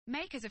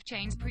Makers of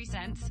Chains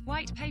presents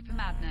White Paper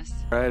Madness.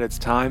 All right, it's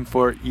time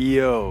for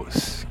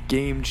EOS.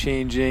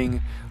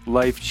 Game-changing,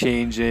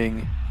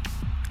 life-changing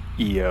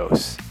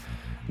EOS.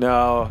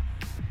 Now,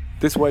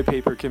 this white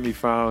paper can be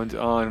found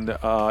on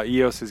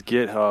EOS's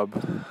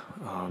GitHub,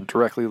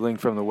 directly linked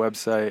from the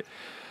website.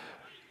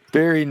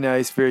 Very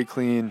nice, very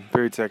clean,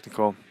 very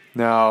technical.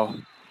 Now,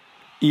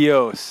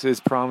 EOS is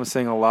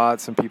promising a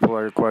lot. Some people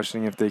are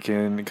questioning if they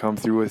can come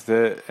through with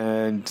it,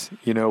 and,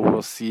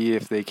 we'll see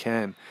if they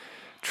can.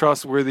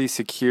 Trustworthy,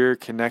 secure,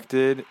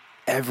 connected,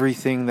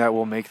 everything that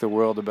will make the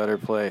world a better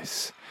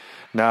place.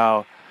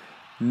 Now,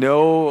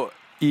 no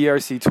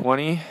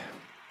ERC20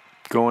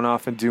 going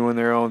off and doing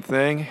their own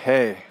thing.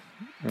 Hey,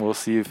 we'll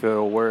see if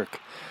it'll work.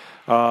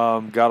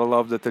 Gotta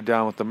love that they're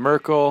down with the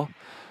Merkle.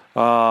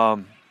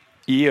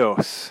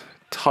 EOS,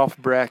 tough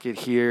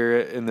bracket here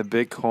in the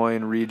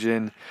Bitcoin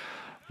region.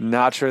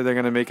 Not sure they're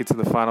going to make it to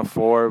the Final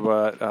Four,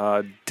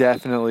 but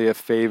definitely a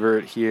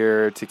favorite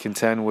here to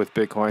contend with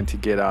Bitcoin to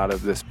get out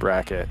of this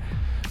bracket.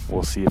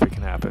 We'll see if it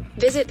can happen.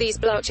 Visit these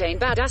blockchain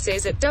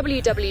badasses at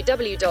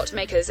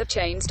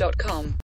www.makersofchains.com.